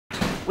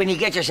Winnie,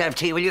 get yourself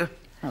tea, will you?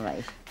 All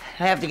right.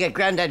 I have to get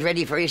Grandad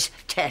ready for his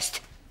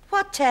test.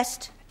 What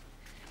test?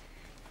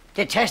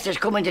 The tester's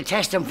coming to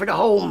test him for the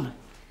home.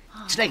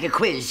 It's like a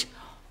quiz.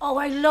 Oh,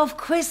 I love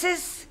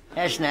quizzes.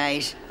 That's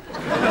nice.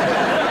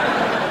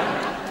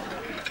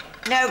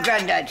 Now,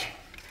 Grandad,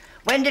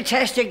 when the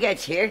tester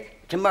gets here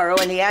tomorrow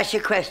and he asks you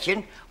a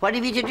question, what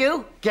have you to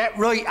do? Get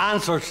right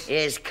answers.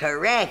 Is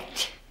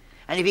correct.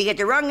 And if you get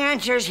the wrong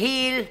answers,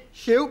 he'll...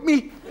 Shoot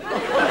me.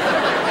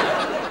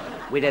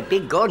 With a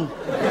big gun.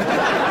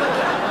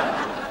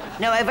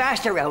 Now, I've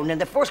asked around,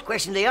 and the first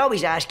question they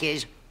always ask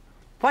is,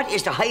 what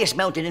is the highest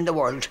mountain in the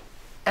world?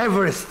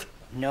 Everest.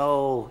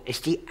 No,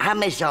 it's the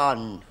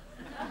Amazon.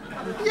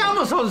 The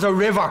Amazon's a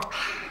river.